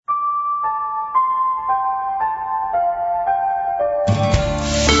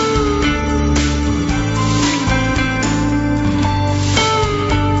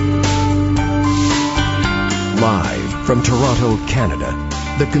From Toronto, Canada,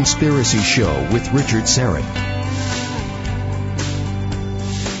 The Conspiracy Show with Richard Syrett.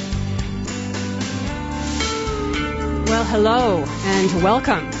 Well, hello and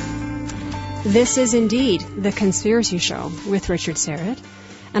welcome. This is indeed The Conspiracy Show with Richard Syrett,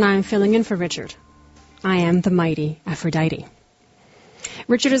 and I'm filling in for Richard. I am the mighty Aphrodite.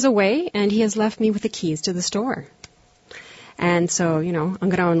 Richard is away, and he has left me with the keys to the store. And so, I'm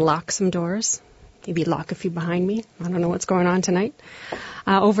going to unlock some doors. Maybe lock a few behind me. I don't know what's going on tonight.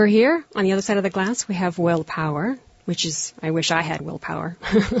 Over here, on the other side of the glass, we have willpower, which is, I wish I had willpower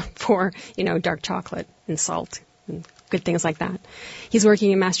for, dark chocolate and salt and good things like that. He's working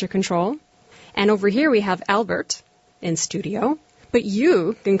in master control. And over here we have Albert in studio. But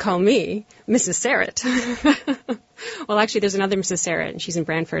you can call me Mrs. Syrett. Well, actually, there's another Mrs. Syrett, and she's in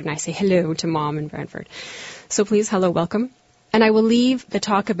Brantford, and I say hello to Mom in Brantford. So please, hello, welcome. And I will leave the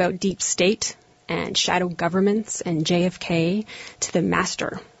talk about deep state and shadow governments and JFK to the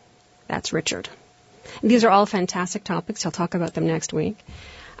master. That's Richard. And these are all fantastic topics. I'll talk about them next week.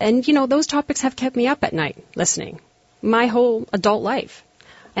 And, those topics have kept me up at night listening my whole adult life.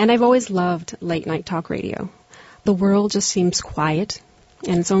 And I've always loved late night talk radio. The world just seems quiet,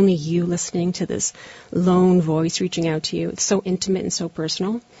 and it's only you listening to this lone voice reaching out to you. It's so intimate and so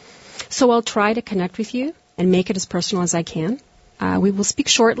personal. So I'll try to connect with you and make it as personal as I can. We will speak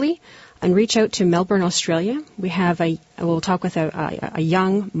shortly and reach out to Melbourne, Australia. We'll talk with a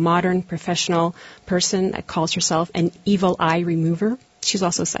young, modern, professional person that calls herself an evil eye remover. She's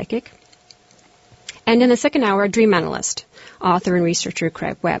also psychic. And in the second hour, a dream analyst, author and researcher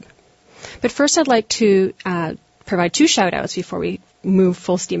Craig Webb. But first, I'd like to provide two shout-outs before we move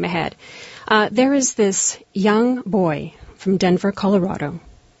full steam ahead. There is this young boy from Denver, Colorado,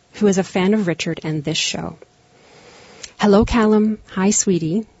 who is a fan of Richard and this show. Hello, Callum. Hi,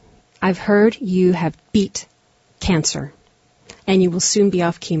 sweetie. I've heard you have beat cancer, and you will soon be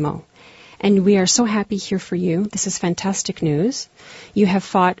off chemo. And we are so happy here for you. This is fantastic news. You have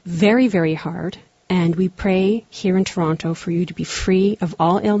fought very, very hard, and we pray here in Toronto for you to be free of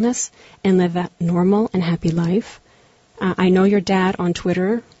all illness and live a normal and happy life. I know your dad on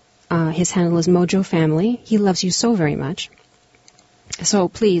Twitter. His handle is Mojo Family. He loves you so very much. So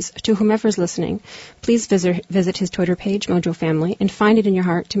please, to whomever is listening, please visit his Twitter page, Mojo Family, and find it in your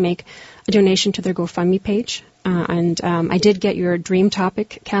heart to make a donation to their GoFundMe page. I did get your dream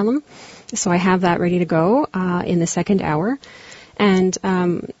topic, Callum, so I have that ready to go in the second hour. And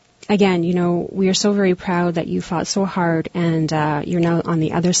again, we are so very proud that you fought so hard, and you're now on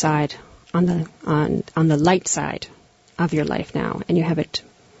the other side, on the light side of your life now, and you have it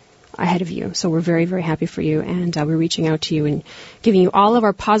ahead of you. So we're very, very happy for you, and we're reaching out to you and giving you all of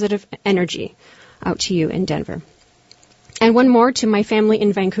our positive energy out to you in Denver. And one more to my family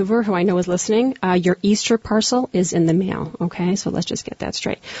in Vancouver, who I know is listening. Your Easter parcel is in the mail, okay? So let's just get that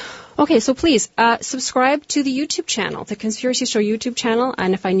straight. Okay, so please, subscribe to the YouTube channel, the Conspiracy Show YouTube channel.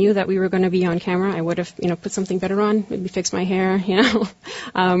 And if I knew that we were going to be on camera, I would have, put something better on, maybe fix my hair,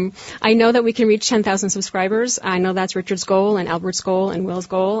 I know that we can reach 10,000 subscribers. I know that's Richard's goal and Albert's goal and Will's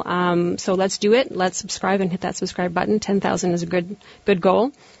goal. So let's do it. Let's subscribe and hit that subscribe button. 10,000 is a good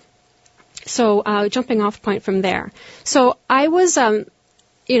goal. So jumping off point from there. So I was, I'm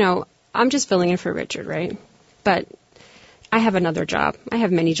just filling in for Richard, right? But I have another job. I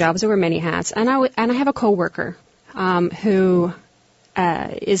have many jobs. I wear many hats. And I have a coworker who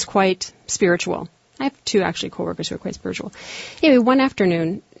is quite spiritual. I have two, actually, coworkers who are quite spiritual. Anyway, one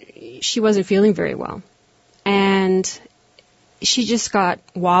afternoon, she wasn't feeling very well. And she just got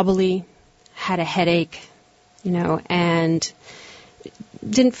wobbly, had a headache, and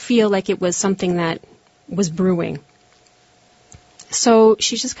didn't feel like it was something that was brewing. So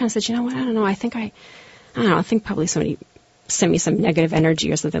she just kind of said, what, I don't know, I think probably somebody sent me some negative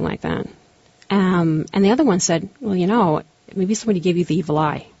energy or something like that. And the other one said, well, maybe somebody gave you the evil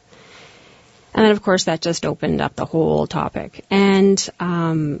eye. And then, of course, that just opened up the whole topic. And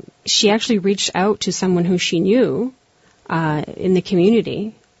she actually reached out to someone who she knew in the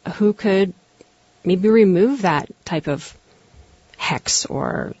community who could maybe remove that type of hex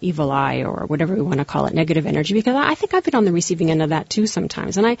or evil eye or whatever we want to call it, negative energy, because I think I've been on the receiving end of that too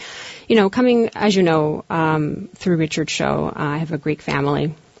sometimes. And coming, as you know, through Richard's show, I have a Greek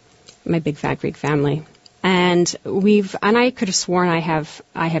family, my big fat Greek family. And I could have sworn I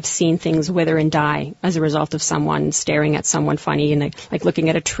have seen things wither and die as a result of someone staring at someone funny and like looking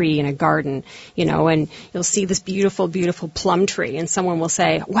at a tree in a garden, and you'll see this beautiful, beautiful plum tree and someone will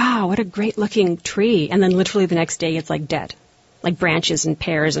say, wow, what a great looking tree. And then literally the next day it's like dead. Like branches and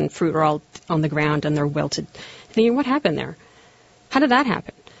pears and fruit are all on the ground and they're wilted. Thinking, what happened there? How did that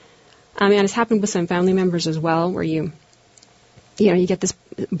happen? I mean, it's happened with some family members as well, where you get this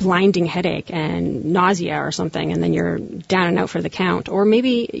blinding headache and nausea or something, and then you're down and out for the count. Or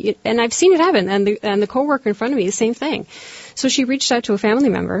maybe, and I've seen it happen, and the coworker in front of me, the same thing. So she reached out to a family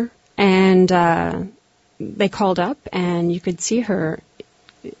member, and they called up, and you could see her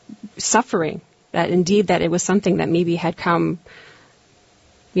suffering, that indeed that it was something that maybe had come,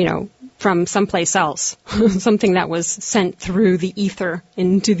 from someplace else, something that was sent through the ether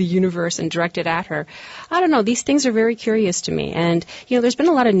into the universe and directed at her. I don't know. These things are very curious to me. And, there's been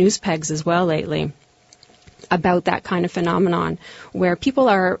a lot of news pegs as well lately about that kind of phenomenon where people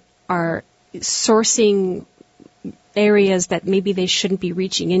are sourcing areas that maybe they shouldn't be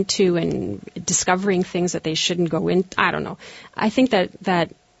reaching into and discovering things that they shouldn't go in. I don't know. I think I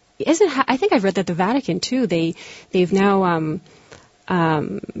think I've read that the Vatican too, they've now,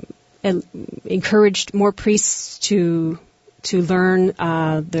 encouraged more priests to learn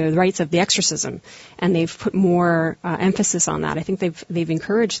the rites of the exorcism, and they've put more emphasis on that. I think they've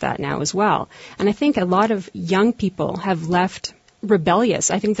encouraged that now as well. And I think a lot of young people have left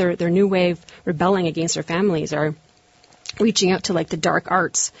rebellious. I think their new way of rebelling against their families are reaching out to like the dark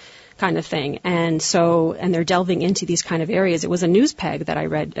arts kind of thing. And they're delving into these kind of areas. It was a news peg that I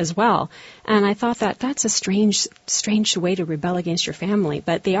read as well. And I thought that's a strange way to rebel against your family.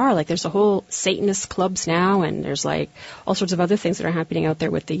 But they are, like, there's a whole Satanist clubs now, and there's like all sorts of other things that are happening out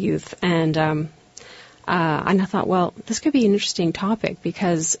there with the youth. And I thought, well, this could be an interesting topic,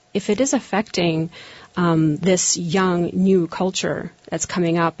 because if it is affecting this young new culture that's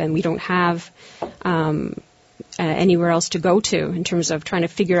coming up, and we don't have anywhere else to go to in terms of trying to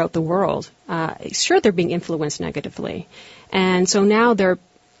figure out the world. Sure, they're being influenced negatively. And so now they're,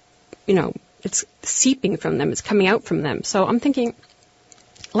 it's seeping from them. It's coming out from them. So I'm thinking,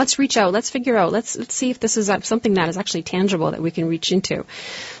 let's reach out. Let's figure out. Let's see if this is something that is actually tangible that we can reach into.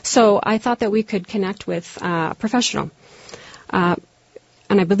 So I thought that we could connect with a professional. And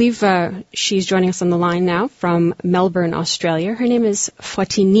I believe she's joining us on the line now from Melbourne, Australia. Her name is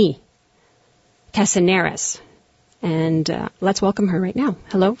Fotini Katsaneris. And let's welcome her right now.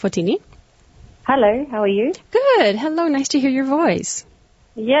 Hello, Fotini. Hello, how are you? Good. Hello, nice to hear your voice.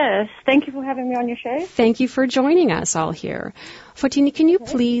 Yes, thank you for having me on your show. Thank you for joining us all here. Fotini, can you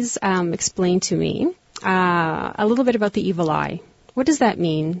please explain to me a little bit about the evil eye? What does that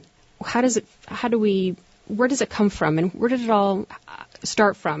mean? Where does it come from, and where did it all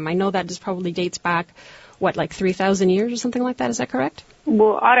start from? I know that this probably dates back, like 3,000 years or something like that? Is that correct?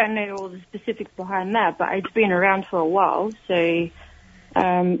 Well, I don't know all the specifics behind that, but it's been around for a while. So,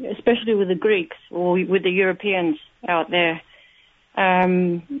 especially with the Greeks or with the Europeans out there,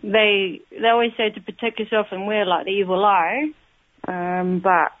 they always say to protect yourself and wear like the evil eye.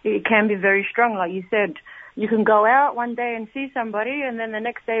 But it can be very strong, like you said. You can go out one day and see somebody, and then the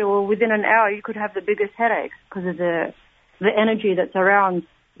next day or within an hour you could have the biggest headaches because of the energy that's around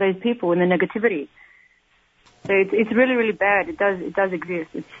those people and the negativity. So it's really, really bad. It does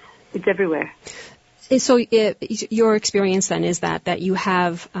exist. It's everywhere. So your experience then is that you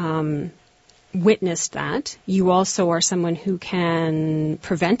have witnessed that. You also are someone who can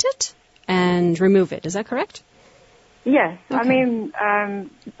prevent it and remove it. Is that correct? Yes. Okay. I mean,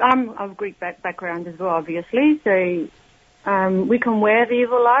 I'm of Greek background as well, obviously. So we can wear the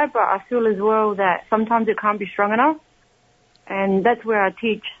evil eye, but I feel as well that sometimes it can't be strong enough. And that's where I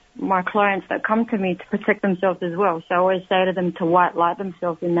teach my clients that come to me to protect themselves as well. So I always say to them to white light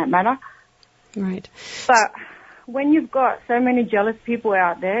themselves in that manner. Right. But when you've got so many jealous people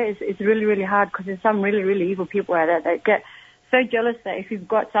out there, it's really, really hard, because there's some really, really evil people out there that get so jealous that if you've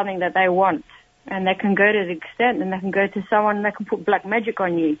got something that they want, and they can go to the extent, and they can go to someone and they can put black magic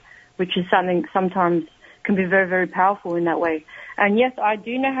on you, which is something sometimes can be very, very powerful in that way. And yes, I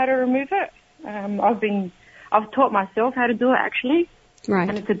do know how to remove it. I've taught myself how to do it, actually. Right.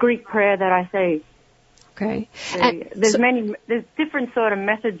 And it's a Greek prayer that I say. Okay. So there's different sort of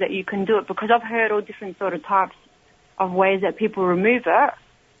methods that you can do it, because I've heard all different sort of types of ways that people remove it.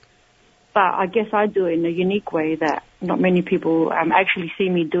 But I guess I do it in a unique way that not many people actually see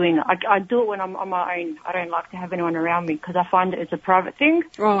me doing it. I do it when I'm on my own. I don't like to have anyone around me, because I find that it's a private thing.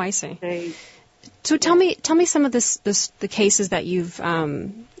 Oh, I see. So tell me some of the cases that you've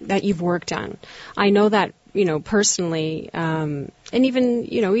worked on. I know that, personally, and even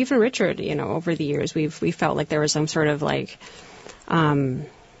Richard, over the years, we felt like there was some sort of like,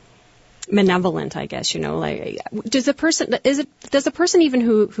 malevolent, I guess, does the person even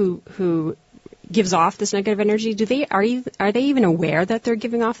who gives off this negative energy, are they even aware that they're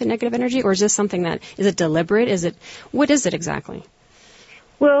giving off the negative energy, or is this something is it deliberate? What is it exactly?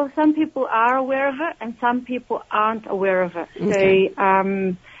 Well, some people are aware of it and some people aren't aware of it. Okay.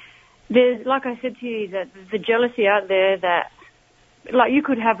 So, there's, like I said to you, that the jealousy out there that, like, you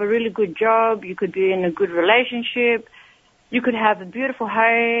could have a really good job, you could be in a good relationship, you could have a beautiful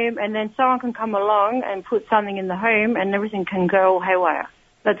home, and then someone can come along and put something in the home and everything can go haywire.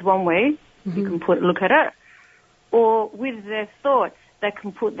 That's one way you can look at it. Or with their thoughts, they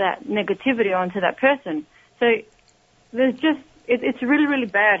can put that negativity onto that person. So there's just, it's really, really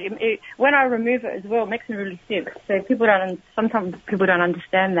bad. When I remove it as well, it makes me really sick. So sometimes people don't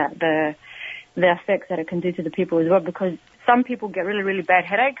understand that, the effects that it can do to the people as well, because some people get really, really bad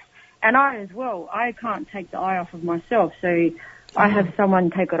headaches. And I as well, I can't take the eye off of myself, so I have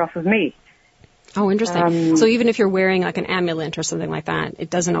someone take it off of me. Oh, interesting. So even if you're wearing like an amulet or something like that,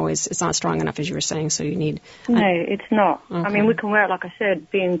 it's not strong enough, as you were saying, so you need... No, it's not. Okay. I mean, we can wear it, like I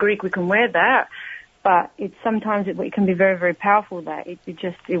said, being Greek, we can wear that, but sometimes it can be very, very powerful that it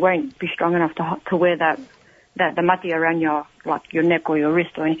won't be strong enough to wear the mati around your neck or your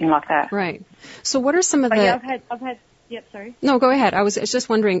wrist or anything like that. Right. So what are some of Yeah, I've had. Yep, sorry. No, go ahead. I was just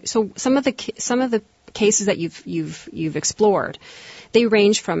wondering. So some of the cases that you've explored, they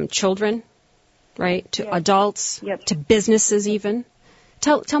range from children, right, to adults, to businesses even.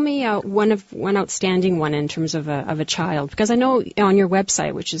 Tell me one outstanding one in terms of a child, because I know on your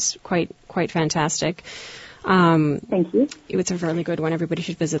website, which is quite fantastic. Thank you. It's a really good one. Everybody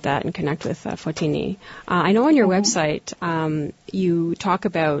should visit that and connect with Fotini. I know on your website you talk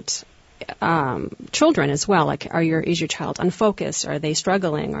about children as well. Like, is your child unfocused? Are they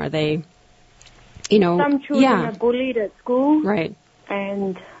struggling? Are they, Some children are bullied at school. Right.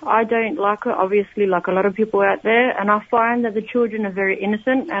 And I don't like it, obviously, like a lot of people out there. And I find that the children are very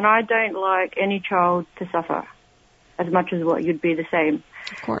innocent, and I don't like any child to suffer as much as what you'd be the same.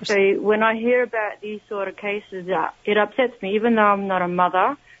 Of course. So when I hear about these sort of cases, it upsets me. Even though I'm not a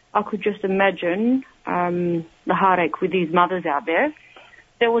mother, I could just imagine the heartache with these mothers out there.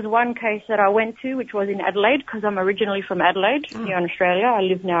 There was one case that I went to, which was in Adelaide, because I'm originally from Adelaide, here in Australia. I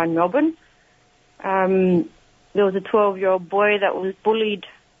live now in Melbourne. There was a 12-year-old boy that was bullied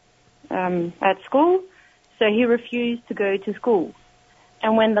at school, so he refused to go to school.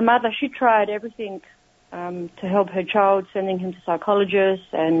 And when the mother, she tried everything to help her child, sending him to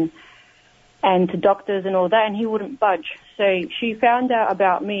psychologists and to doctors and all that, and he wouldn't budge. So she found out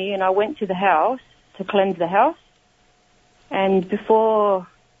about me, and I went to the house to cleanse the house. And before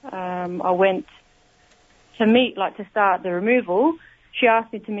I went to start the removal, she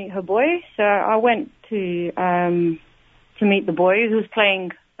asked me to meet her boy. So I went to meet the boy who was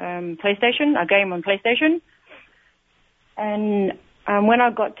playing PlayStation, a game on PlayStation. And when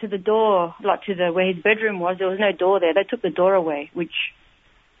I got to the door, where his bedroom was, there was no door there. They took the door away, which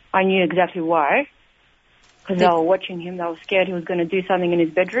I knew exactly why, because they were watching him. They were scared he was going to do something in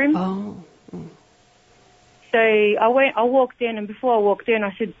his bedroom. Oh. So I walked in, and before I walked in,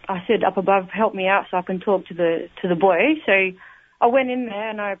 I said up above, help me out so I can talk to the boy. So I went in there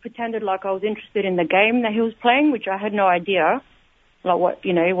and I pretended like I was interested in the game that he was playing, which I had no idea, what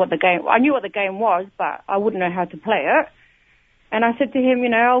the game. I knew what the game was, but I wouldn't know how to play it. And I said to him,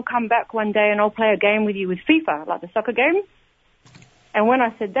 I'll come back one day and I'll play a game with you with FIFA, like the soccer game. And when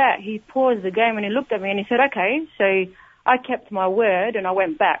I said that, he paused the game and he looked at me and he said, okay. So I kept my word and I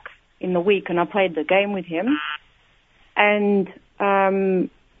went back in the week and I played the game with him. And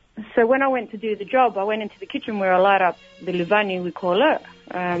so when I went to do the job, I went into the kitchen where I light up the livani, we call it.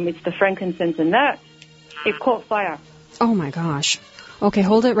 It's the frankincense and that. It caught fire. Oh, my gosh. Okay,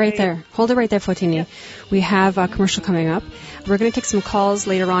 hold it right there. Hold it right there, Fotini. Yeah. We have a commercial coming up. We're going to take some calls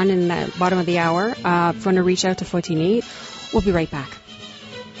later on in the bottom of the hour. If you want to reach out to Fotini, we'll be right back.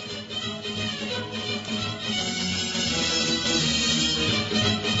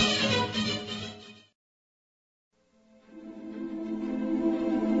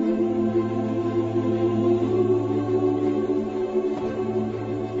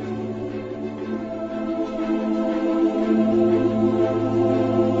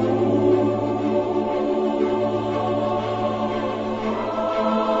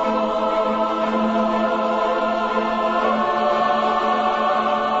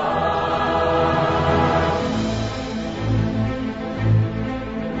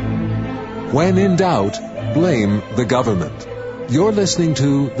 When in doubt, blame the government. You're listening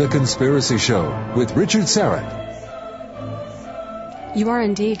to The Conspiracy Show with Richard Serrett. You are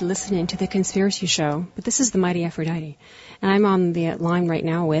indeed listening to The Conspiracy Show, but this is the Mighty Aphrodite. And I'm on the line right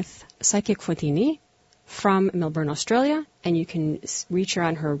now with Psychic Fotini from Melbourne, Australia, and you can reach her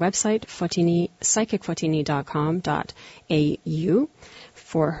on her website, psychicfotini.com.au,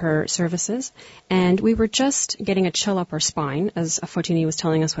 for her services. And we were just getting a chill up our spine as Fotini was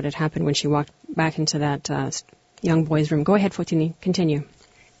telling us what had happened when she walked back into that young boy's room. Go ahead, Fotini, continue.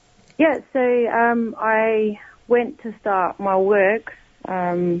 Yeah, so I went to start my work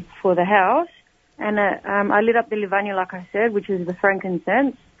for the house, and I lit up the Livanya, like I said, which is the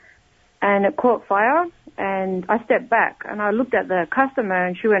frankincense, and it caught fire, and I stepped back, and I looked at the customer,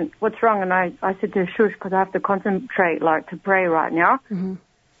 and she went, "What's wrong?" And I said to her, "Shush, because I have to concentrate, like, to pray right now." Mm-hmm.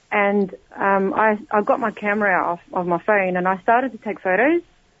 And I got my camera out of my phone, and I started to take photos.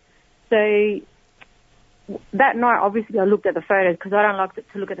 So that night, obviously, I looked at the photos, because I don't like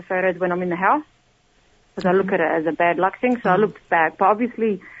to look at the photos when I'm in the house, because I look at it as a bad luck thing, so I looked back. But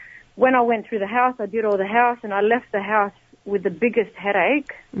obviously, when I went through the house, I did all the house, and I left the house with the biggest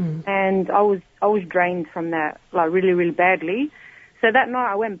headache, and I was drained from that, like, really, really badly. So that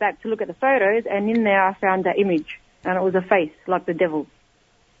night, I went back to look at the photos, and in there, I found that image, and it was a face, like the devil.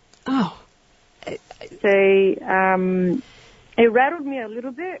 Oh. So it rattled me a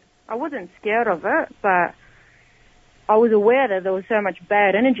little bit. I wasn't scared of it, but I was aware that there was so much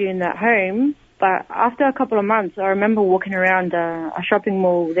bad energy in that home. But after a couple of months, I remember walking around a shopping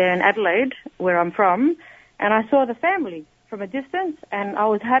mall there in Adelaide, where I'm from, and I saw the family from a distance, and I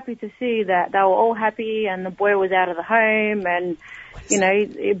was happy to see that they were all happy, and the boy was out of the home, and, you know,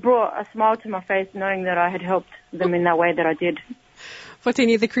 it brought a smile to my face knowing that I had helped them in that way that I did.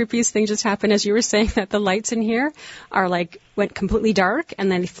 Fotini, the creepiest thing just happened as you were saying that the lights in here are like went completely dark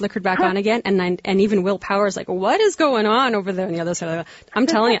and then flickered back on again. And even Will Power's like, what is going on over there on the other side? I'm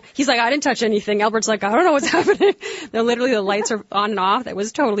telling you. He's like, I didn't touch anything. Albert's like, I don't know what's happening. Then literally the lights are on and off. That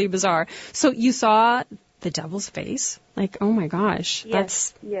was totally bizarre. So you saw the devil's face? Like, oh my gosh.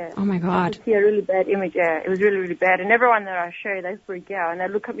 Yes, oh my God. I see a really bad image, yeah. It was really, really bad. And everyone that I show, they freak out and they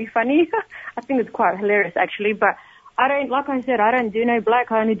look at me funny. I think it's quite hilarious actually, but I don't do no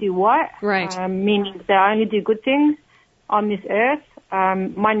black, I only do white. Right. Meaning that I only do good things on this earth.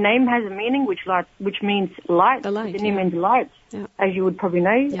 My name has a meaning, which means light. The light. The name means light, as you would probably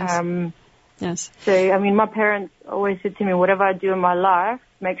know. Yes. Yes. So, I mean, my parents always said to me, whatever I do in my life,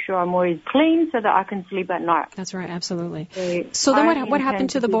 make sure I'm always clean so that I can sleep at night. That's right, absolutely. So then what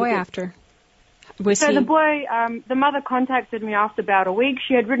happened to the boy after? So the boy, the mother contacted me after about a week.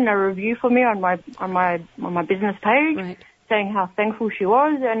 She had written a review for me on my business page, right, saying how thankful she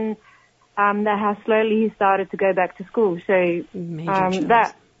was and that how slowly he started to go back to school. So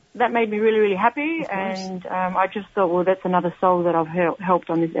that made me really, really happy, and I just thought, well, that's another soul that I've helped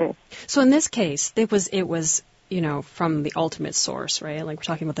on this earth. So in this case, it was you know, from the ultimate source, right? Like we're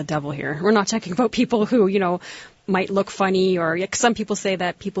talking about the devil here. We're not talking about people who, you know, might look funny, or some people say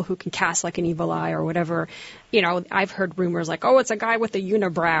that people who can cast like an evil eye or whatever. You know, I've heard rumors like, oh, it's a guy with a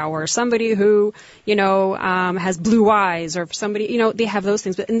unibrow, or somebody who, you know, has blue eyes, or somebody, you know, they have those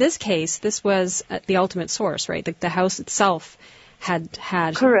things. But in this case, this was the ultimate source, right? The house itself had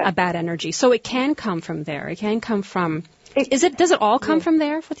Correct. A bad energy. So it can come from there. It can come from... Does it all come from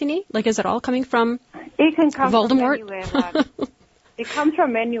there, Fotini? Like, is it all coming from It can come Voldemort? from anywhere. It comes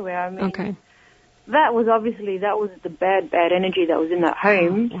from anywhere. I mean, okay. That was the bad energy that was in that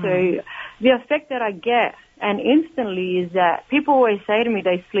home. Oh, wow. So the effect that I get, and instantly, is that people always say to me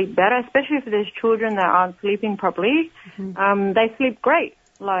they sleep better, especially if there's children that aren't sleeping properly. Mm-hmm. They sleep great,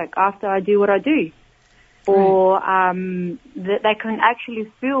 like after I do what I do. Or they can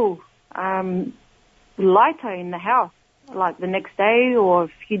actually feel lighter in the house, like the next day or a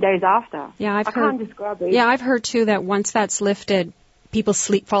few days after. Yeah, I can't describe it. Yeah, I've heard too that once that's lifted, people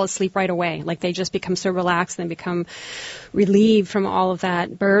fall asleep right away. Like they just become so relaxed and become relieved from all of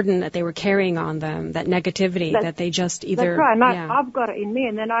that burden that they were carrying on them, that negativity that they just either... That's right, and I've got it in me,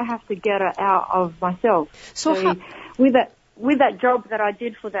 and then I have to get it out of myself. So with that job that I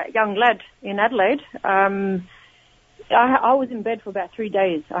did for that young lad in Adelaide, I was in bed for about 3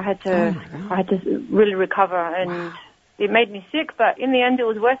 days. I had to really recover, and it made me sick, but in the end it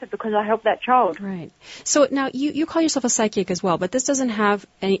was worth it because I helped that child. Right. So now you call yourself a psychic as well, but this doesn't have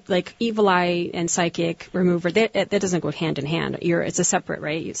any, like, evil eye and psychic remover. That doesn't go hand in hand. It's a separate,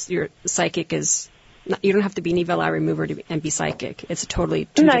 right? Your psychic is... You don't have to be an evil eye remover and be psychic. It's totally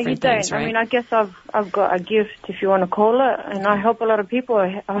two different things, right? No, you don't. I mean, I guess I've got a gift, if you want to call it, and I help a lot of people.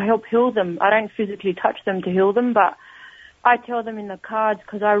 I help heal them. I don't physically touch them to heal them, but I tell them in the cards,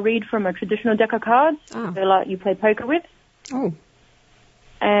 because I read from a traditional deck of cards. Oh. They're like you play poker with. Oh.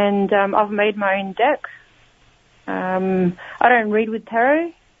 And I've made my own deck. I don't read with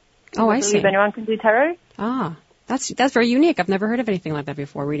tarot. I see. If anyone can do tarot. Ah. That's very unique. I've never heard of anything like that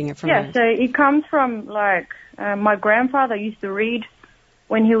before, reading it from... Yeah, so it comes from, like, my grandfather used to read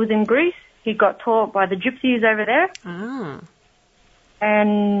when he was in Greece. He got taught by the gypsies over there. Ah.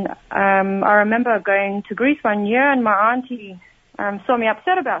 And I remember going to Greece one year, and my auntie saw me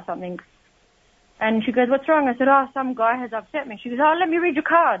upset about something. And she goes, what's wrong? I said, some guy has upset me. She goes, let me read your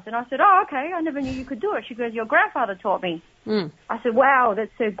cards. And I said, okay, I never knew you could do it. She goes, your grandfather taught me. I said, wow,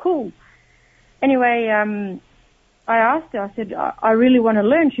 that's so cool. Anyway, I asked her, I said, I really want to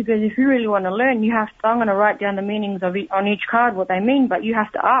learn. She goes, if you really want to learn, I'm going to write down the meanings of on each card, what they mean, but you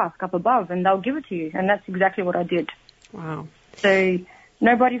have to ask up above and they'll give it to you. And that's exactly what I did. Wow. So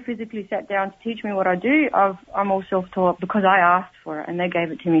nobody physically sat down to teach me what I do. I'm all self-taught because I asked for it and they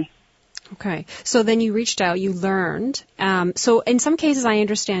gave it to me. Okay. So then you reached out, you learned. So in some cases I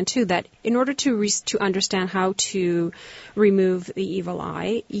understand too that in order to understand how to remove the evil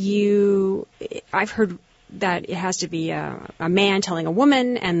eye, I've heard that it has to be a man telling a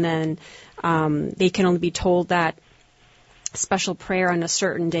woman, and then they can only be told that special prayer on a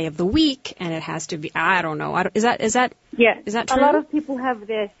certain day of the week, and it has to be, I don't know. Is that true? A lot of people have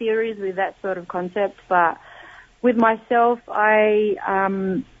their theories with that sort of concept, but with myself, I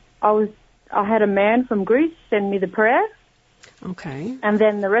had a man from Greece send me the prayer. Okay. And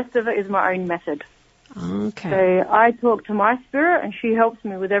then the rest of it is my own method. Okay. So I talk to my spirit and she helps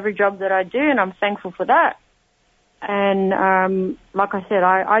me with every job that I do, and I'm thankful for that. And like I said,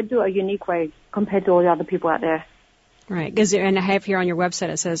 I do it a unique way compared to all the other people out there. Right, and I have here on your website,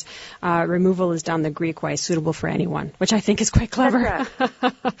 it says, removal is done the Greek way, suitable for anyone, which I think is quite clever. That's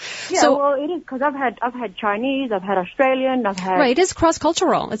right. Yeah, well, it is, because I've had Chinese, I've had Australian, I've had... Right, it is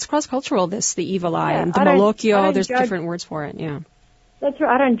cross-cultural. It's cross-cultural, the evil eye, and the malokyo, there's different words for it, yeah. That's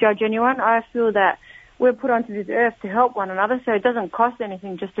right, I don't judge anyone. I feel that we're put onto this earth to help one another, so it doesn't cost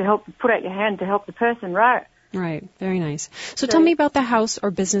anything just to help, put out your hand to help the person, right? Right, very nice. So tell me about the house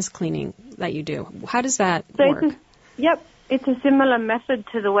or business cleaning that you do. How does that work? Yep, it's a similar method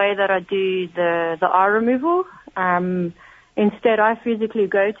to the way that I do the eye removal. Instead, I physically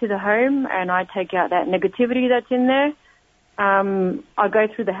go to the home and I take out that negativity that's in there. I go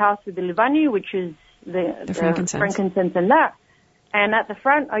through the house with the livani, which is the frankincense and that. And at the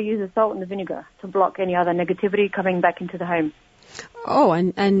front, I use the salt and the vinegar to block any other negativity coming back into the home. Oh,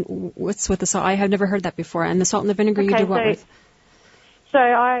 and what's with the salt? I have never heard that before. And the salt and the vinegar, you do what with? So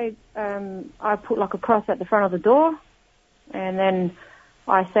I put like a cross at the front of the door, and then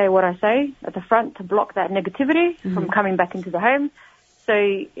I say what I say at the front to block that negativity from coming back into the home.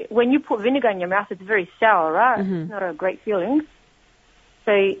 So when you put vinegar in your mouth, it's very sour, right? It's not a great feeling.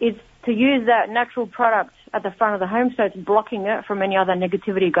 So it's to use that natural product at the front of the home, so it's blocking it from any other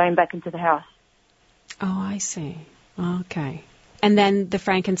negativity going back into the house. Oh, I see. Okay. And then the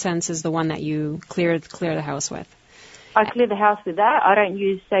frankincense is the one that you clear the house with. I clear the house with that. I don't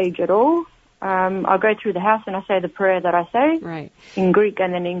use sage at all. I go through the house and I say the prayer that I say. Right. In Greek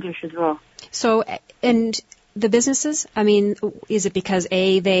and then English as well. So, and the businesses, I mean, is it because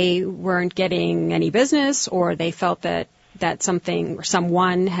they weren't getting any business, or they felt that something or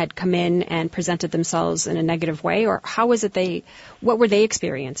someone had come in and presented themselves in a negative way, or how is it what were they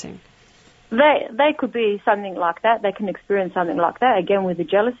experiencing? They could be something like that. They can experience something like that. Again, with the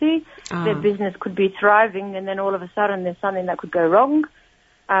jealousy, their business could be thriving, and then all of a sudden there's something that could go wrong.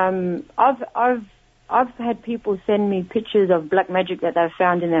 I've had people send me pictures of black magic that they've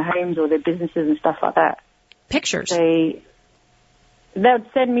found in their homes or their businesses and stuff like that. Pictures. They'd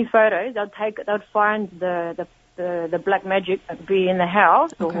send me photos. They'd find the black magic that would be in the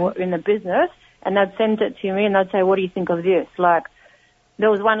house or in the business, and they'd send it to me, and they'd say, "What do you think of this?" Like, there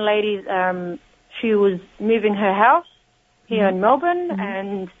was one lady, she was moving her house here in Melbourne,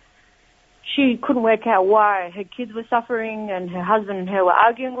 and she couldn't work out why her kids were suffering and her husband and her were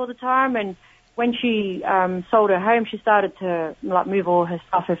arguing all the time. And when she sold her home, she started to move all her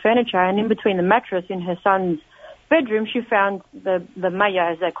stuff, her furniture, and in between the mattress in her son's bedroom, she found the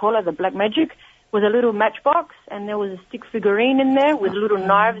maya, as they call it, the black magic, with a little matchbox, and there was a stick figurine in there with little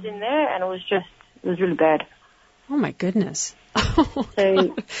knives in there, and it was really bad. Oh my goodness.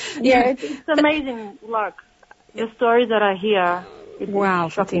 So, yeah, it's amazing, like, the stories that I hear. Wow,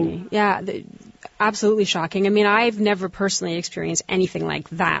 shocking. Yeah, absolutely shocking. I mean, I've never personally experienced anything like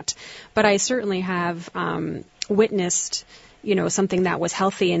that, but I certainly have witnessed, something that was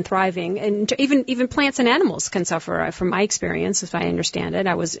healthy and thriving, and even plants and animals can suffer. From my experience, if I understand it,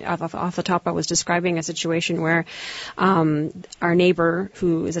 I was off the top. I was describing a situation where our neighbor,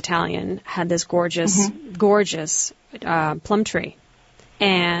 who is Italian, had this gorgeous plum tree.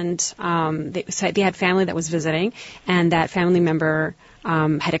 And they had family that was visiting, and that family member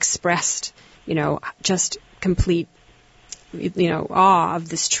had expressed, just complete, awe of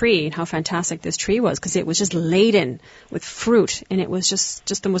this tree and how fantastic this tree was, because it was just laden with fruit, and it was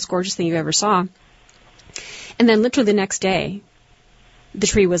just the most gorgeous thing you ever saw. And then literally the next day, the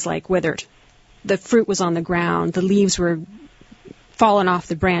tree was like withered. The fruit was on the ground. The leaves were fallen off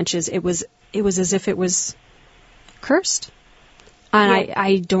the branches. It was it was as if it was cursed. And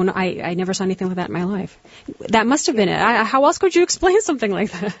I never saw anything like that in my life. That must have been it. How else could you explain something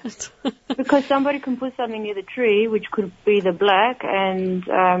like that? Because somebody can put something near the tree, which could be the black, and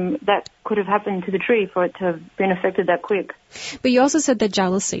that could have happened to the tree for it to have been affected that quick. But you also said the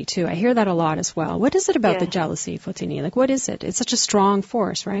jealousy too. I hear that a lot as well. What is it about the jealousy, Fotini? Like, what is it? It's such a strong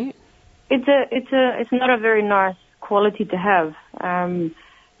force, right? It's not a very nice quality to have.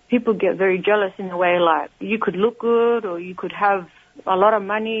 People get very jealous in a way, like you could look good, or you could have a lot of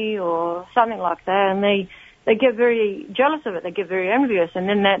money or something like that, and they get very jealous of it. They get very envious, and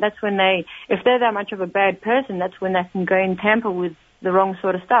then that's when if they're that much of a bad person, that's when they can go and tamper with the wrong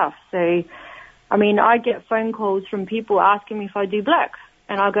sort of stuff. So, I mean, I get phone calls from people asking me if I do black,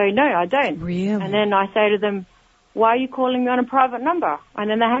 and I go, no, I don't. Really? And then I say to them, why are you calling me on a private number? And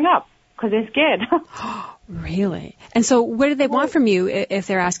then they hang up because they're scared. Really? And so what do they want from you if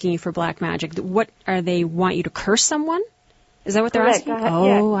they're asking you for black magic? What are they want you to curse someone? Is that what they're asking?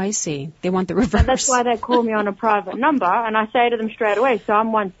 Oh, I see. They want the reverse. And that's why they call me on a private number, and I say to them straight away, so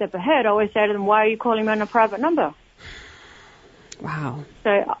I'm one step ahead. I always say to them, why are you calling me on a private number? Wow.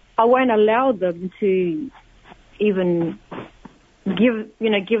 So I won't allow them to even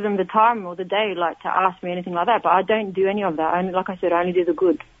give them the time or the day, like, to ask me anything like that. But I don't do any of that. Like I said, I only do the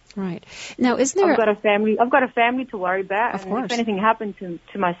good. Right. Now, isn't there... I've got a family to worry about. Of course. If anything happened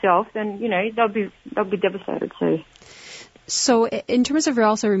to myself, then, they'll be devastated. So in terms of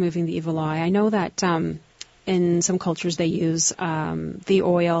also removing the evil eye, I know that in some cultures they use the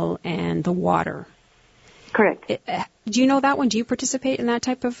oil and the water. Correct. Do you know that one? Do you participate in that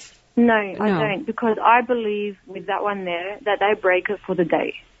type of... No, I don't, because I believe with that one there that they break it for the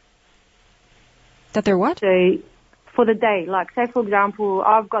day. That they're what? So, for the day. Like, say, for example,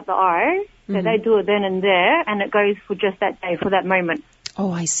 I've got the eye, so they do it then and there, and it goes for just that day, for that moment.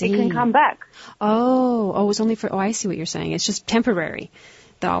 Oh, I see. It can come back. Oh, it's only for... Oh, I see what you're saying. It's just temporary.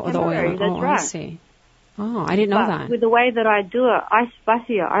 The oil. That's right. I see. Oh, I didn't know that. With the way that I do it, I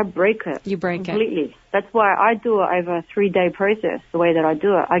break it. You break completely. That's why I do it over a 3-day process, the way that I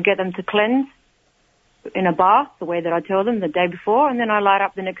do it. I get them to cleanse in a bath, the way that I tell them the day before, and then I light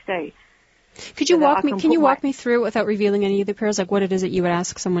up the next day. Can you walk me through, without revealing any of the prayers, like what it is that you would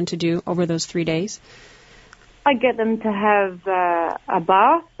ask someone to do over those 3 days? I get them to have a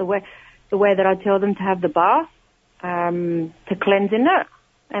bath, the way that I tell them to have the bath, to cleanse in it.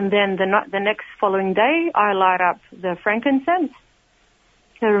 And then the next following day, I light up the frankincense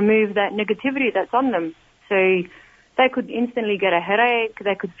to remove that negativity that's on them. So they could instantly get a headache,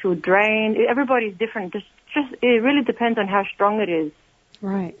 they could feel drained. Everybody's different. Just it really depends on how strong it is.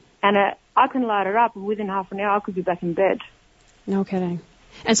 Right. And I can light it up, and within half an hour, I could be back in bed. No kidding.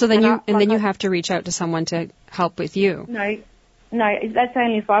 And so then you have to reach out to someone to help with you. No, that's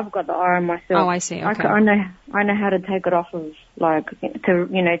only if I've got the eye on myself. Oh, I see. Okay. I know how to take it off of, like, to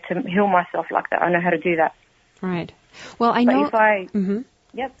heal myself like that. I know how to do that. Right. Well, I know. But if I... Mm-hmm.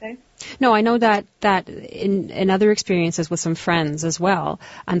 Yep. Okay. No, I know that in other experiences with some friends as well,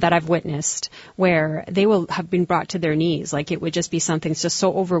 and that I've witnessed, where they will have been brought to their knees, like it would just be something just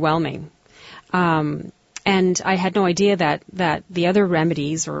so overwhelming. And I had no idea that the other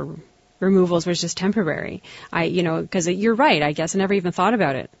remedies or removals was just temporary. Because you're right, I guess I never even thought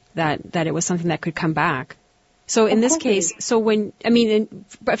about it, that it was something that could come back. So in this case,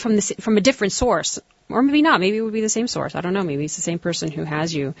 but from a different source, or maybe not, maybe it would be the same source. I don't know. Maybe it's the same person who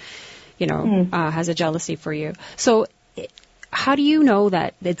has you, has a jealousy for you. So how do you know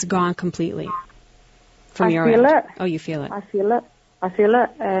that it's gone completely from your end? I feel it. Oh, you feel it. I feel it.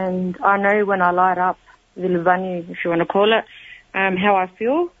 And I know when I light up the Levani, if you want to call it, how I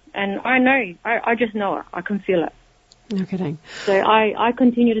feel. And I know, I just know it. I can feel it. No kidding. So I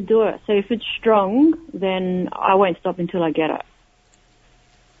continue to do it. So if it's strong, then I won't stop until I get it.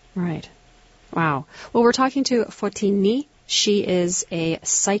 Right. Wow. Well, we're talking to Fotini. She is a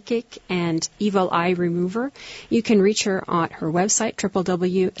psychic and evil eye remover. You can reach her on her website,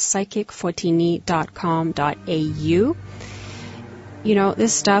 www.psychicfotini.com.au.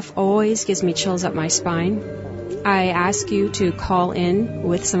 This stuff always gives me chills up my spine. I ask you to call in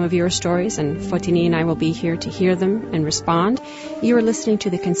with some of your stories, and Fotini and I will be here to hear them and respond. You are listening to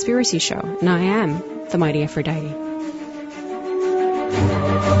The Conspiracy Show, and I am the Mighty Aphrodite.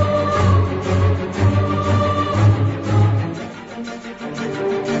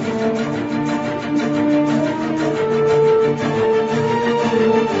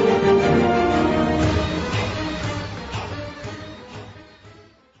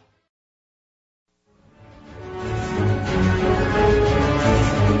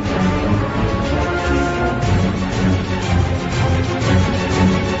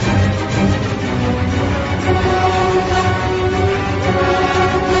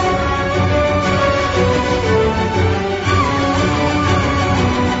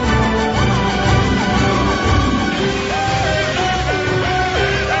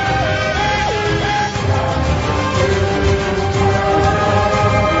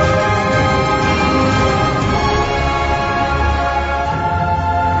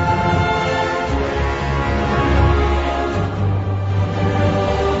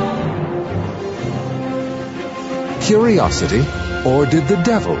 curiosity, or did the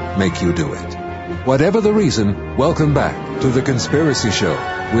devil make you do it? Whatever the reason, welcome back to The Conspiracy Show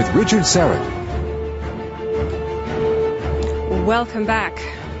with Richard Serrett. Welcome back.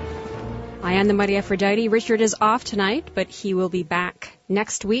 I am the Mighty Aphrodite. Richard is off tonight, but he will be back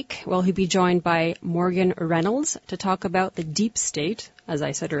next week. Well, he'll be joined by Morgan Reynolds to talk about the deep state, as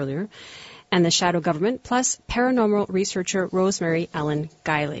I said earlier, and the shadow government, plus paranormal researcher Rosemary Ellen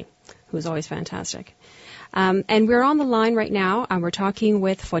Guiley, who is always fantastic. And we're on the line right now, and we're talking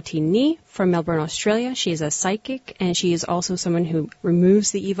with Fotini from Melbourne, Australia. She is a psychic, and she is also someone who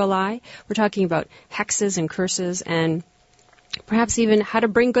removes the evil eye. We're talking about hexes and curses, and perhaps even how to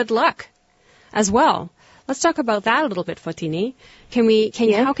bring good luck as well. Let's talk about that a little bit, Fotini.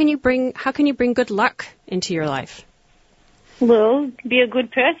 How can you bring good luck into your life? Well, be a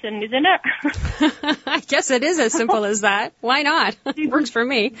good person, isn't it? I guess it is as simple as that. Why not? It works for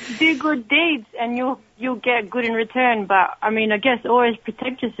me. Do good deeds and you'll get good in return. But I mean, I guess always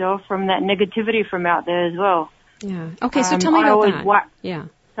protect yourself from that negativity from out there as well. Yeah. Okay, so tell me about that. Yeah.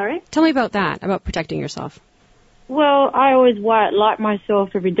 Sorry? Tell me about that, about protecting yourself. Well, I always white light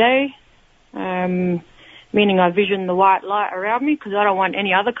myself every day, meaning I vision the white light around me because I don't want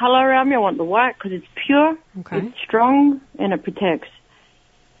any other color around me. I want the white because it's pure, it's strong, and it protects.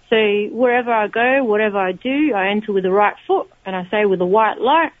 So wherever I go, whatever I do, I enter with the right foot, and I say with the white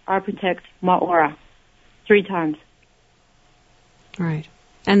light, I protect my aura 3 times. Right.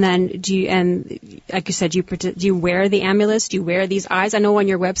 And then like you said, do you wear the amulets? Do you wear these eyes? I know on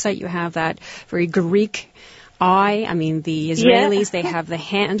your website you have that very Greek eye. I mean, the Israelis, they have the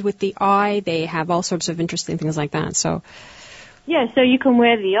hand with the eye. They have all sorts of interesting things like that. So, yeah, so you can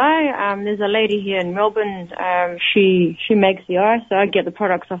wear the eye. There's a lady here in Melbourne. She makes the eye, so I get the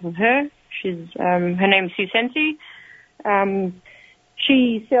products off of her. She's her name's Sue Sensi.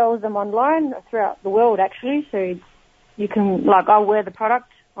 She sells them online throughout the world, actually. So you can, I'll wear the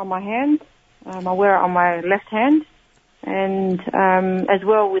product on my hand. I wear it on my left hand. And as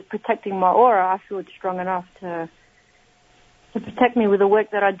well with protecting my aura, I feel it's strong enough to protect me with the work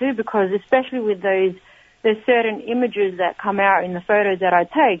that I do, because especially with there's certain images that come out in the photos that I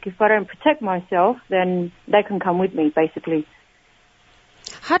take. If I don't protect myself, then they can come with me, basically.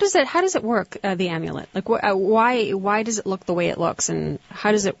 How does it work, the amulet? Like, why does it look the way it looks, and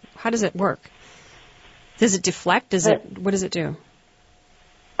how does it work? Does it deflect? What does it do?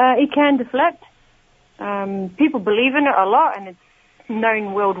 It can deflect. People believe in it a lot, and it's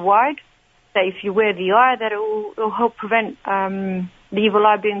known worldwide that if you wear the eye, that it'll help prevent the evil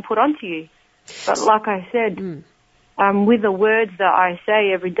eye being put onto you. But like I said, with the words that I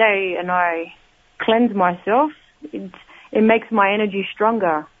say every day, and I cleanse myself, it makes my energy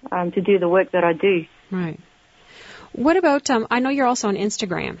stronger to do the work that I do. Right. What about? I know you're also on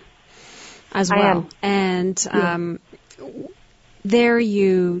Instagram as well, I am. And there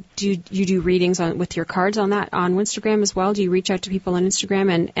you do readings with your cards on Instagram as well. Do you reach out to people on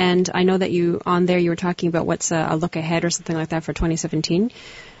Instagram? And I know that you were talking about what's a look ahead or something like that for 2017.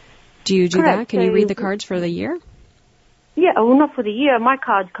 Do you do Correct. that? Can you read the cards for the year? Yeah, well, not for the year. My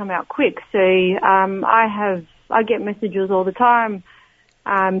cards come out quick. So I get messages all the time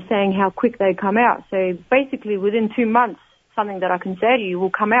saying how quick they come out. So basically within 2 months, something that I can say to you will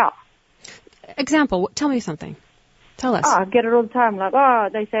come out. Example, tell me something. Tell us. I get it all the time.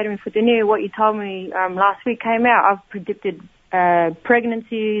 They say to me, Fotini, what you told me last week came out. I've predicted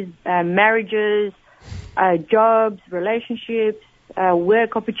pregnancies, marriages, jobs, relationships,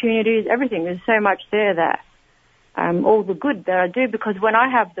 work opportunities, everything. There's so much there that all the good that I do, because when I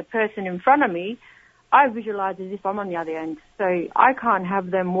have the person in front of me, I visualize as if I'm on the other end. So I can't have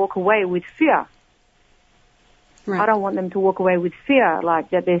them walk away with fear. Right. I don't want them to walk away with fear, like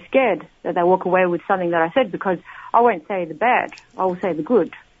that they're scared, that they walk away with something that I said, because I won't say the bad, I will say the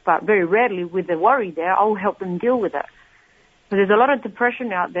good. But very rarely with the worry there, I will help them deal with it. But there's a lot of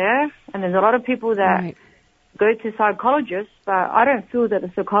depression out there, and there's a lot of people that go to psychologists, but I don't feel that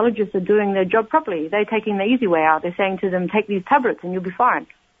the psychologists are doing their job properly. They're taking the easy way out. They're saying to them, take these tablets and you'll be fine.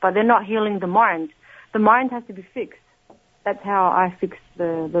 But they're not healing the mind. The mind has to be fixed. That's how I fix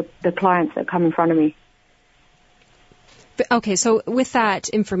the clients that come in front of me. Okay, so with that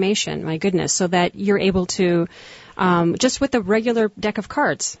information, my goodness, so that you're able to, just with the regular deck of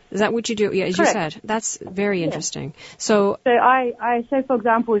cards, is that what you do? Yeah, as Correct. you said. That's very interesting. So I say, for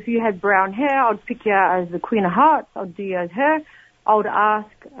example, if you had brown hair, I'd pick you out as the Queen of Hearts. I'd do you as her. I would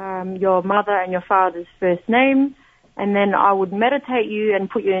ask your mother and your father's first name, and then I would meditate you and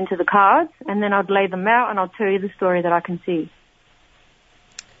put you into the cards, and then I'd lay them out and I'll tell you the story that I can see.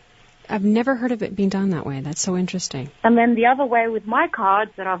 I've never heard of it being done that way. That's so interesting. And then the other way with my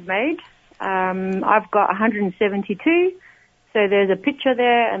cards that I've made, I've got 172. So there's a picture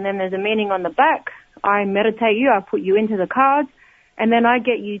there, and then there's a meaning on the back. I meditate you, I put you into the cards, and then I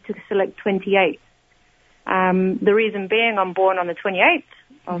get you to select 28. The reason being, I'm born on the 28th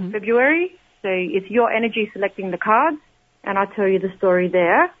of February, so it's your energy selecting the cards, and I tell you the story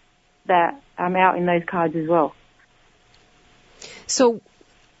there that I'm out in those cards as well. So,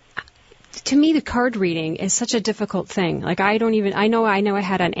 to me, the card reading is such a difficult thing. Like, I know I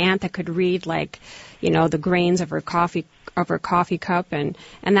had an aunt that could read, like, the grains of her coffee cup and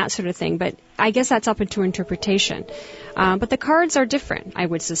that sort of thing. But I guess that's up to interpretation. But the cards are different, I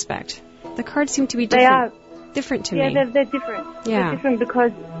would suspect. The cards seem to be different. Different to me. Yeah, they're different. Yeah. They're different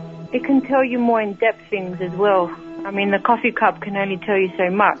because it can tell you more in-depth things as well. I mean, the coffee cup can only tell you so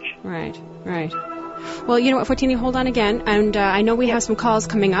much. Right. Well, you know what, Fotini, hold on again. And I know we have some calls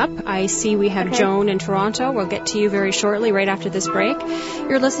coming up. I see we have Joan in Toronto. We'll get to you very shortly, right after this break.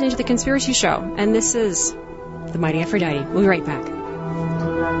 You're listening to The Conspiracy Show, and this is The Mighty Aphrodite. We'll be right back.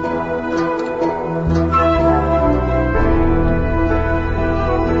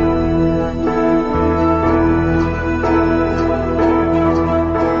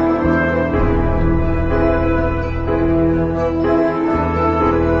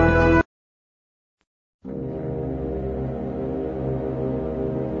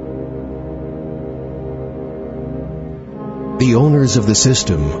 The owners of the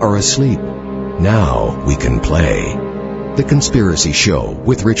system are asleep. Now we can play. The Conspiracy Show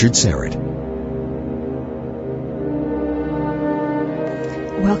with Richard Serrett.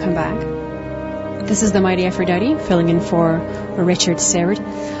 Welcome back. This is the Mighty Aphrodite, filling in for Richard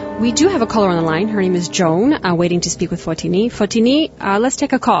Serrett. We do have a caller on the line. Her name is Joan, waiting to speak with Fotini. Fotini, let's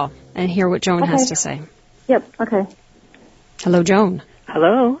take a call and hear what Joan has to say. Yep, okay. Hello, Joan.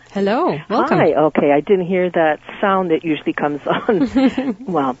 Hello. Hello. Welcome. Hi. Okay, I didn't hear that sound that usually comes on.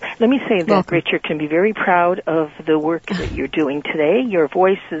 Well, let me say that Richard can be very proud of the work that you're doing today. Your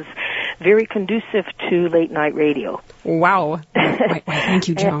voice is very conducive to late night radio. Wow. Thank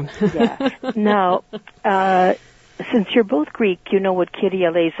you, Joan. Yeah. Now, since you're both Greek, you know what Kyrie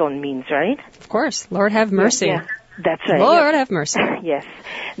eleison means, right? Of course. Lord have mercy. Yeah. That's right. Lord have mercy. Yes.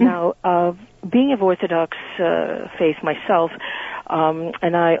 Now, being of Orthodox faith myself,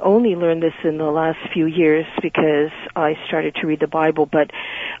 and I only learned this in the last few years because I started to read the Bible, but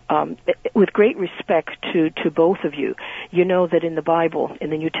with great respect to both of you, you know that in the Bible, in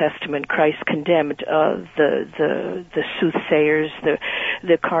the New Testament, Christ condemned the soothsayers,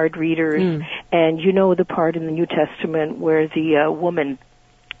 the card readers, and you know the part in the New Testament where the woman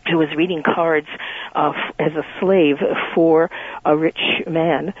who was reading cards as a slave for a rich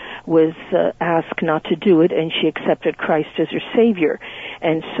man was asked not to do it, and she accepted Christ as her Savior.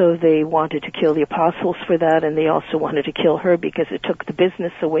 And so they wanted to kill the apostles for that, and they also wanted to kill her because it took the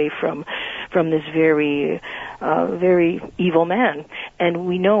business away from this very evil man. And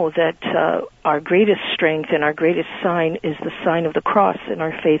we know that our greatest strength and our greatest sign is the sign of the cross and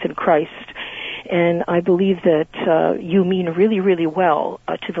our faith in Christ. And I believe that you mean really, really well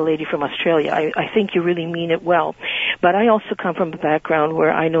to the lady from Australia. I think you really mean it well. But I also come from a background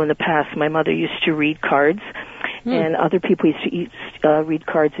where I know in the past my mother used to read cards, and other people used to read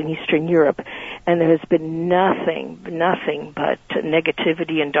cards in Eastern Europe. And there has been nothing but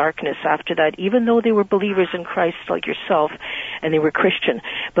negativity and darkness after that, even though they were believers in Christ like yourself and they were Christian.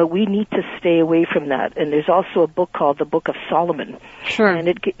 But we need to stay away from that. And there's also a book called the Book of Solomon. Sure.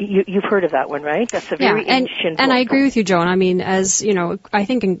 And you've heard of that one, right? That's a very ancient book. And I agree with you, Joan. I mean, as you know, I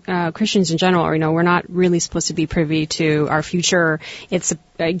think Christians in general, we're not really supposed to be privy to our future. It's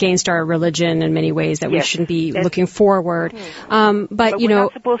against our religion in many ways that we shouldn't be looking forward. But we're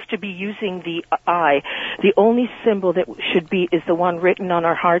not supposed to be using the eye. The only symbol that should be is the one written on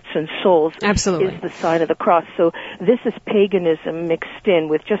our hearts and souls. Absolutely. Is the sign of the cross. So this is paganism mixed in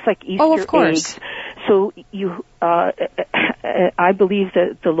with just like Easter of course. eggs. So I believe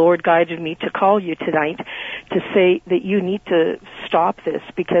that the Lord guided me to call you tonight to say that you need to stop this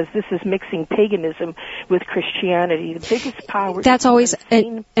because this is mixing paganism with Christianity. The biggest power. That's always,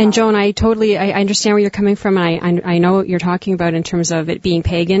 and Joan, I understand where you're coming from, and I know what you're talking about in terms of it being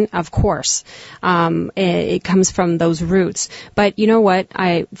pagan. Of course, it comes from those roots. But you know what,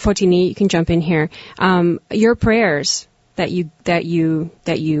 Fotini, you can jump in here. Your prayers that you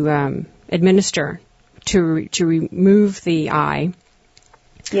administer to remove the eye,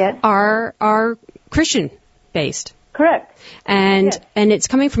 yes, are Christian based. Correct. And it's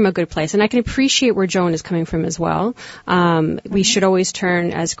coming from a good place. And I can appreciate where Joan is coming from as well. We should always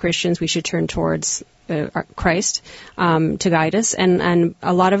turn, as Christians, we should turn towards Christ to guide us. And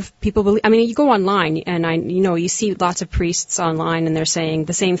a lot of people believe, I mean, you go online and you see lots of priests online and they're saying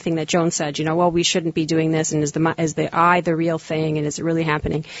the same thing that Joan said, well, we shouldn't be doing this, and is the I the real thing, and is it really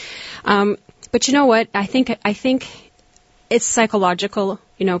happening? But you know what? I think it's psychological.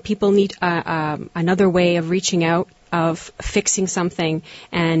 People need another way of reaching out, of fixing something,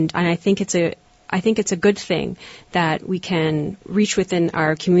 and I think it's a good thing that we can reach within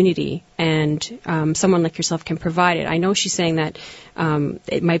our community, and someone like yourself can provide it. I know she's saying that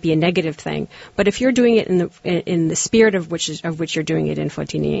it might be a negative thing, but if you're doing it in the spirit of which you're doing it in,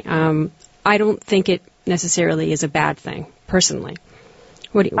 Fotini, I don't think it necessarily is a bad thing, personally.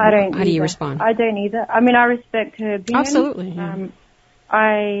 How do you respond? I don't either. I mean, I respect her opinion. Absolutely. Yeah.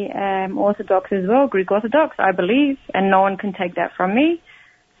 I am Orthodox as well, Greek Orthodox, I believe, and no one can take that from me.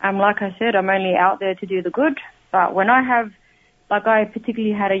 Like I said, I'm only out there to do the good. But when I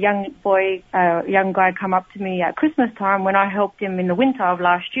particularly had a young guy come up to me at Christmas time when I helped him in the winter of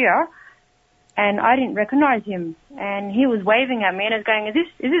last year, and I didn't recognize him. And he was waving at me and was going, is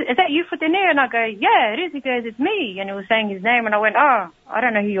that you, Fotini? And I go, yeah, it is. He goes, it's me. And he was saying his name, and I went, I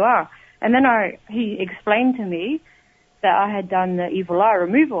don't know who you are. And then he explained to me that I had done the evil eye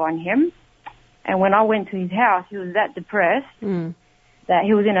removal on him. And when I went to his house, he was that depressed that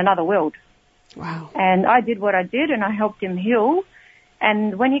he was in another world. Wow. And I did what I did, and I helped him heal.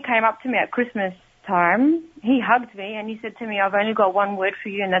 And when he came up to me at Christmas time, he hugged me and he said to me, I've only got one word for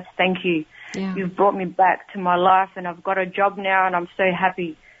you, and that's thank you. Yeah. You've brought me back to my life, and I've got a job now, and I'm so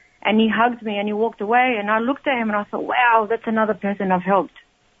happy. And he hugged me and he walked away, and I looked at him and I thought, wow, that's another person I've helped.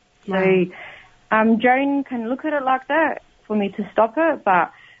 Wow. So Joan can look at it like that for me to stop it,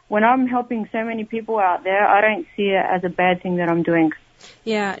 but when I'm helping so many people out there, I don't see it as a bad thing that I'm doing.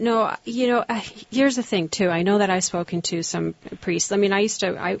 Yeah, no, here's the thing too. I know that I've spoken to some priests. I mean,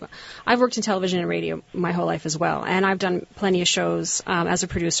 I've worked in television and radio my whole life as well, and I've done plenty of shows as a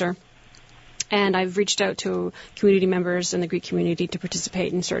producer. And I've reached out to community members in the Greek community to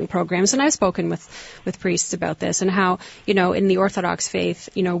participate in certain programs. And I've spoken with priests about this and how, in the Orthodox faith,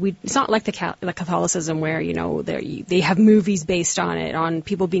 it's not like the Catholicism where, they have movies based on it, on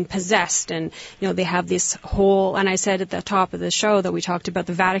people being possessed. And, they have this whole, and I said at the top of the show that we talked about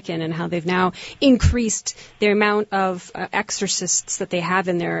the Vatican and how they've now increased the amount of exorcists that they have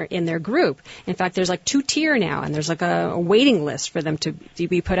in their group. In fact, there's like 2-tier now, and there's like a waiting list for them to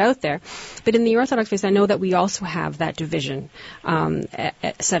be put out there. But in the Orthodox faith, I know that we also have that division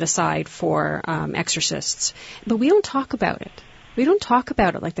set aside for exorcists. But we don't talk about it. We don't talk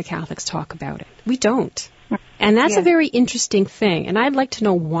about it like the Catholics talk about it. We don't. And that's a very interesting thing. And I'd like to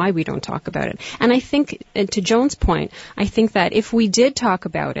know why we don't talk about it. And I think, and to Joan's point, I think that if we did talk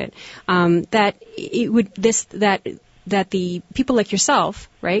about it, that it would that the people like yourself,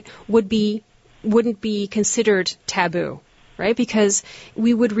 right, wouldn't be considered taboo, right? Because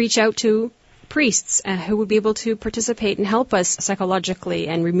we would reach out to priests who would be able to participate and help us psychologically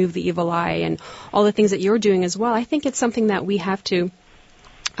and remove the evil eye and all the things that you're doing as well. I think it's something that we have to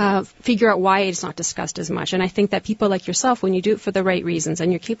figure out why it's not discussed as much. And I think that people like yourself, when you do it for the right reasons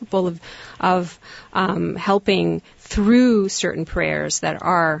and you're capable of helping through certain prayers that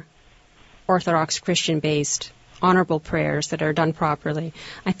are Orthodox Christian-based, honorable prayers that are done properly,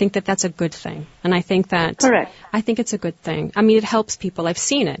 I think that that's a good thing. And I think that correct. I think it's a good thing. I mean, it helps people. I've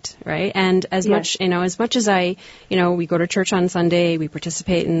seen it, right? And as much as I, we go to church on Sunday, we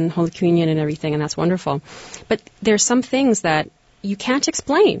participate in Holy Communion and everything, and that's wonderful. But there's some things that you can't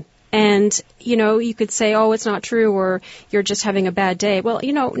explain. And, you could say, oh, it's not true, or you're just having a bad day. Well,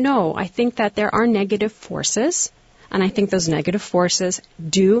 no, I think that there are negative forces, and I think those negative forces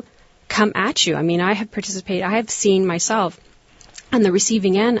do come at you. I mean, I have seen myself on the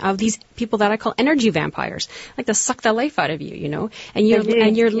receiving end of these people that I call energy vampires, like to suck the life out of you, and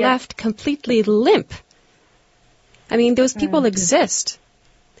you're left completely limp. I mean, those people exist.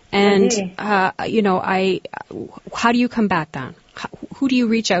 And, how do you combat that? Who do you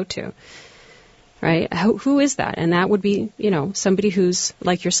reach out to? Right? Who is that? And that would be, somebody who's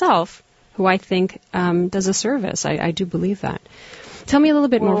like yourself, who I think does a service. I do believe that. Tell me a little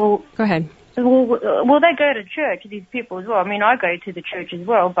bit more. Go ahead. Well, they go to church, these people as well. I mean, I go to the church as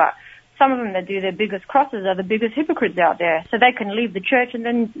well, but some of them that do their biggest crosses are the biggest hypocrites out there. So they can leave the church and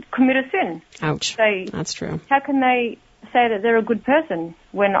then commit a sin. Ouch. So that's true. How can they say that they're a good person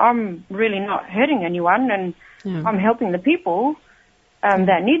when I'm really not hurting anyone and I'm helping the people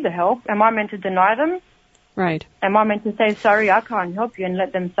that need the help? Am I meant to deny them? Right. Am I meant to say, sorry, I can't help you and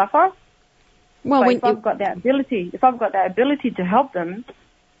let them suffer? Well, if I've got that ability to help them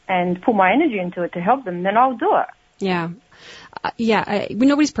and put my energy into it to help them, then I'll do it. Yeah.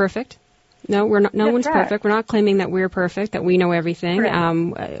 Nobody's perfect. No, we're not. No one's perfect. We're not claiming that we're perfect, that we know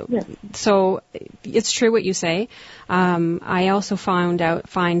everything. So it's true what you say. I also find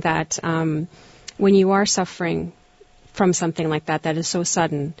that when you are suffering from something like that is so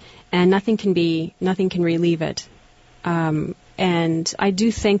sudden, and nothing can relieve it. And I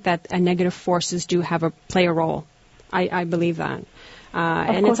do think that negative forces do play a role. I believe that.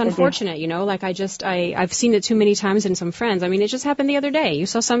 And it's unfortunate, like I've seen it too many times in some friends. I mean, it just happened the other day. You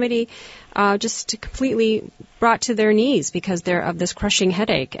saw somebody just completely brought to their knees because they're of this crushing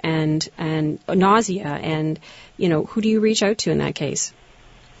headache and nausea. And, who do you reach out to in that case?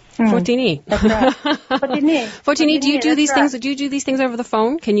 Fotini. That's right. Fotini, do you do these things? Do you do these things over the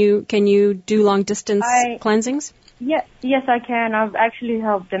phone? Can you do long distance cleansings? Yes, I can. I've actually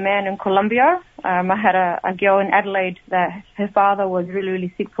helped a man in Colombia. I had a girl in Adelaide that her father was really,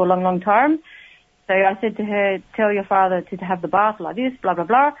 really sick for a long, long time. So I said to her, tell your father to have the bath like this, blah, blah,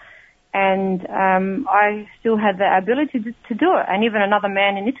 blah. And I still had the ability to do it. And even another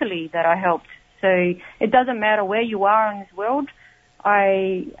man in Italy that I helped. So it doesn't matter where you are in this world.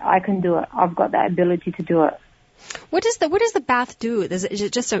 I can do it. I've got that ability to do it. What does the bath do? Is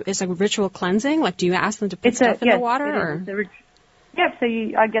it just a ritual cleansing? Like, do you ask them to put stuff in the water? So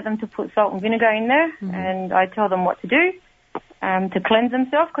I get them to put salt and vinegar in there, and I tell them what to do to cleanse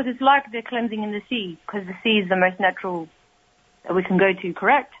themselves, because it's like they're cleansing in the sea, because the sea is the most natural that we can go to,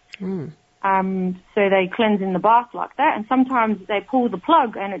 correct? So they cleanse in the bath like that, and sometimes they pull the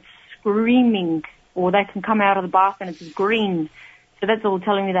plug and it's screaming, or they can come out of the bath and it's green. So that's all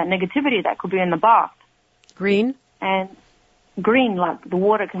telling me that negativity that could be in the bath. Green? And green, like the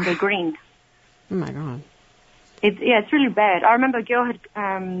water can go green. Oh my God. It's really bad. I remember a girl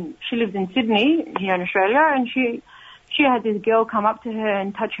she lives in Sydney here in Australia, and she had this girl come up to her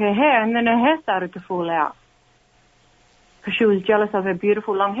and touch her hair, and then her hair started to fall out because she was jealous of her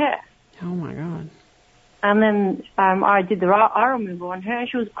beautiful long hair. Oh my God. And then I did the eye removal on her, and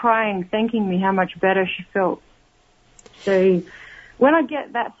she was crying, thanking me how much better she felt. So when I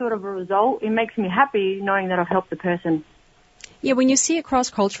get that sort of a result, it makes me happy knowing that I've helped the person. Yeah, when you see it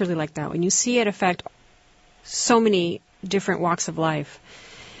cross-culturally like that, when you see it affect so many different walks of life,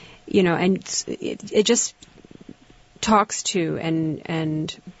 and it just talks to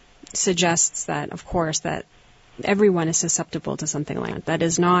and suggests that, of course, that everyone is susceptible to something like that. That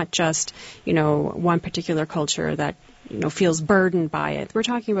is not just, one particular culture that, feels burdened by it. We're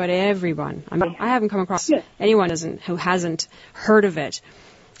talking about everyone. I haven't come across anyone who hasn't heard of it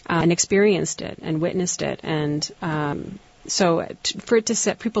and experienced it and witnessed it. And so for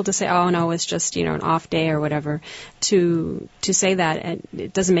people to say, oh no, it's just an off day or whatever, to say that, and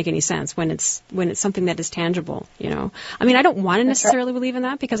it doesn't make any sense when it's something that is tangible. I mean, I don't want to necessarily believe in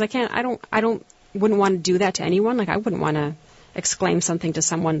that, because I wouldn't want to do that to anyone. Like, I wouldn't want to exclaim something to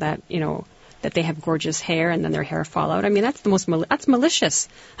someone that that they have gorgeous hair and then their hair fall out. I mean, that's that's malicious.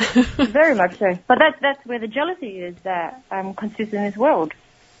 Very much so. But that's where the jealousy is that consists in this world,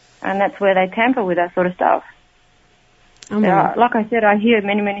 and that's where they tamper with that sort of stuff. Like I said, I hear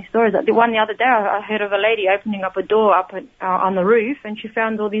many, many stories. The one the other day, I heard of a lady opening up a door up on the roof, and she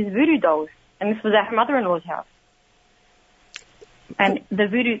found all these voodoo dolls, and this was at her mother-in-law's house. And the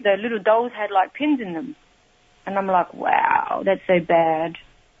little dolls had like pins in them, and I'm like, wow, that's so bad.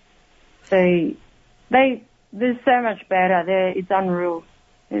 So there's so much bad out there. It's unreal.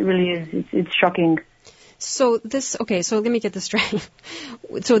 It really is. It's shocking. So let me get this straight.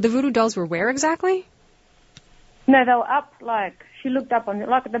 So the voodoo dolls were where exactly? No, they were up, she looked up on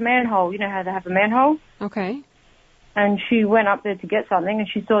the manhole. You know how they have a manhole? Okay. And she went up there to get something, and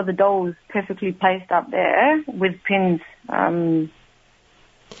she saw the dolls perfectly placed up there with pins. And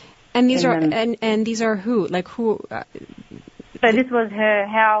these are who? Like who? So this was her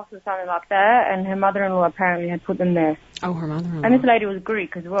house or something like that, and her mother-in-law apparently had put them there. Oh, her mother-in-law. And this lady was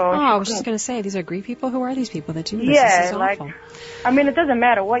Greek as well. Oh, I was just going to say, these are Greek people? Who are these people that do this? Yeah, this is awful. I mean, it doesn't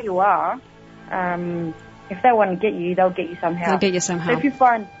matter what you are. If they want to get you, they'll get you somehow. They'll get you somehow. So if you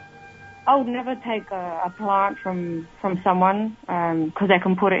find, I would never take a plant from someone because they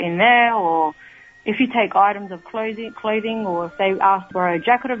can put it in there, or if you take items of clothing, or if they ask for a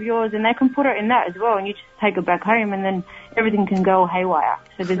jacket of yours, and they can put it in that as well, and you just take it back home, and then everything can go haywire.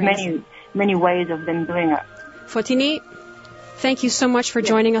 So there's many ways of them doing it. Fotini, thank you so much for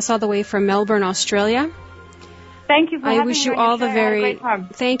joining us all the way from Melbourne, Australia. Thank you for having me. I wish you all the very... Great time.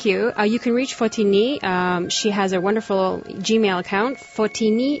 Thank you. You can reach Fotini. She has a wonderful Gmail account,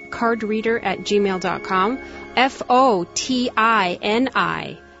 fotinicardreader@gmail.com.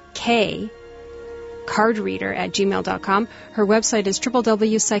 FOTINIK cardreader@gmail.com. Her website is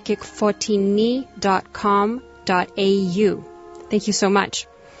www.psychicfotini.com.au. Thank you so much.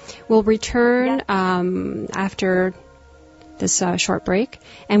 We'll return after this short break,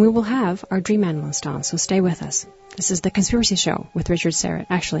 and we will have our dream analyst on, so stay with us. This is The Conspiracy Show with Richard Serrett,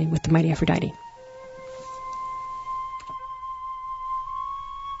 actually with the Mighty Aphrodite.